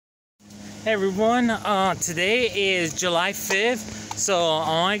Hey everyone, today is July 5th, so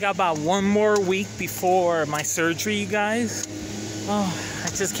I only got about one more week before my surgery, you guys. I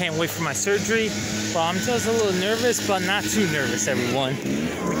just can't wait for my surgery, but I'm just a little nervous, but not too nervous, everyone.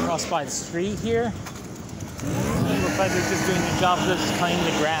 We crossed by the street here. It looks like they're just doing their job, they're just cutting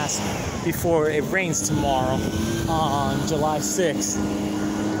the grass before it rains tomorrow on July 6th.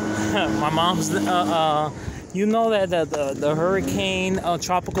 My mom's, you know that the hurricane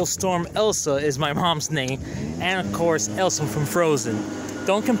tropical storm Elsa is my mom's name, and of course Elsa from Frozen.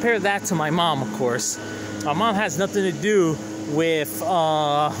 Don't compare that to my mom, of course. My mom has nothing to do with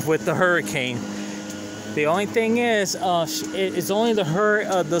the hurricane. The only thing is, it's only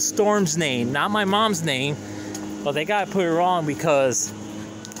the storm's name, not my mom's name. But they gotta put it wrong because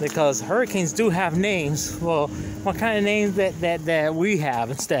hurricanes do have names. Well, what kind of names that we have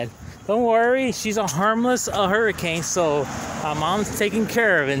instead? Don't worry, she's a harmless hurricane, so my mom's taking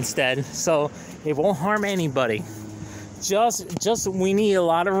care of it instead, so it won't harm anybody. Just we need a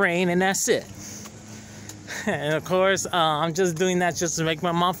lot of rain, and that's it. And of course, I'm just doing that just to make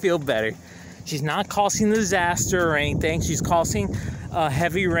my mom feel better. She's not causing disaster or anything. She's causing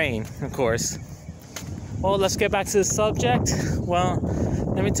heavy rain, of course. Well, let's get back to the subject. Well,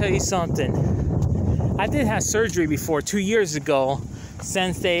 let me tell you something. I did have surgery before 2 years ago.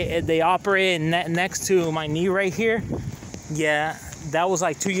 Since they operated next to my knee right here. Yeah, that was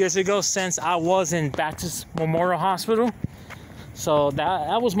like 2 years ago since I was in Baptist Memorial Hospital. So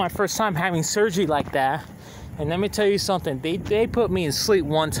that was my first time having surgery like that. And let me tell you something, they put me in sleep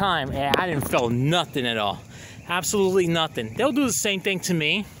one time and I didn't feel nothing at all. Absolutely nothing. They'll do the same thing to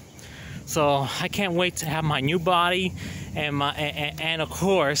me. So I can't wait to have my new body and of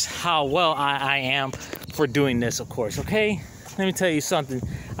course how well I am for doing this, of course, okay? Let me tell you something.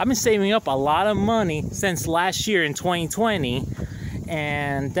 I've been saving up a lot of money since last year in 2020,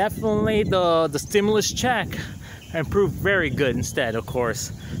 and definitely the stimulus check improved very good instead, of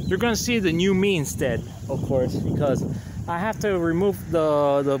course. You're going to see the new me instead, of course, because I have to remove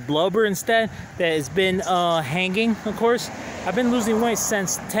the blubber instead that has been hanging, of course. I've been losing weight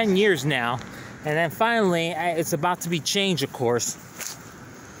since 10 years now, and then finally it's about to be changed, of course.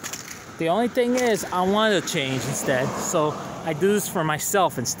 The only thing is I want to change instead, so I do this for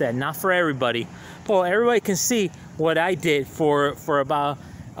myself instead, not for everybody. Well, everybody can see what I did for about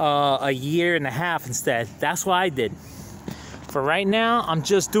a year and a half instead. That's what I did. For right now, I'm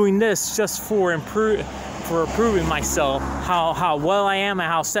just doing this just for improving myself, how well I am and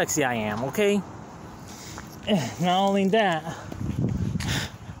how sexy I am, okay? Not only that,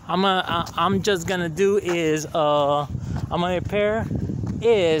 I'm just gonna do is I'm gonna prepare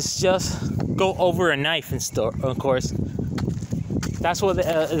is just go over a knife and stuff, of course. That's what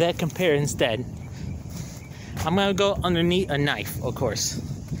that compare instead. I'm gonna go underneath a knife, of course,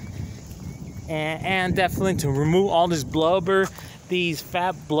 and definitely to remove all this blubber, these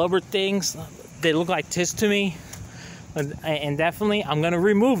fat blubber things. They look like tits to me, and definitely I'm gonna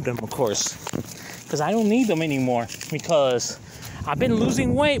remove them, of course, because I don't need them anymore. Because I've been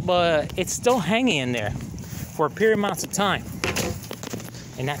losing weight, but it's still hanging in there for a period amount of time,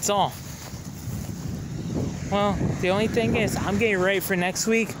 and that's all. Well, the only thing is, I'm getting ready for next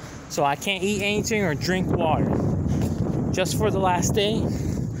week, so I can't eat anything or drink water. Just for the last day.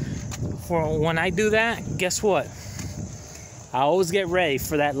 For when I do that, guess what? I always get ready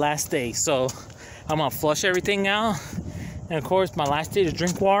for that last day. So I'm gonna flush everything out, and of course, my last day to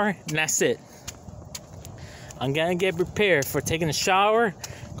drink water, and that's it. I'm gonna get prepared for taking a shower,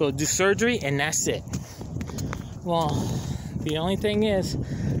 go do surgery, and that's it. Well, the only thing is,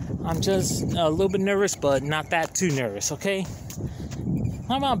 I'm just a little bit nervous, but not that too nervous, okay?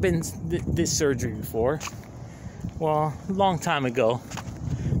 I've not been this surgery before. Well, a long time ago.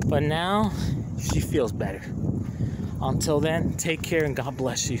 But now, she feels better. Until then, take care and God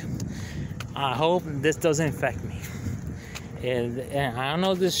bless you. I hope this doesn't affect me. And I don't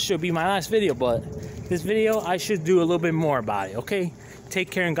know if this should be my last video, but this video, I should do a little bit more about it, okay? Take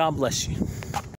care and God bless you.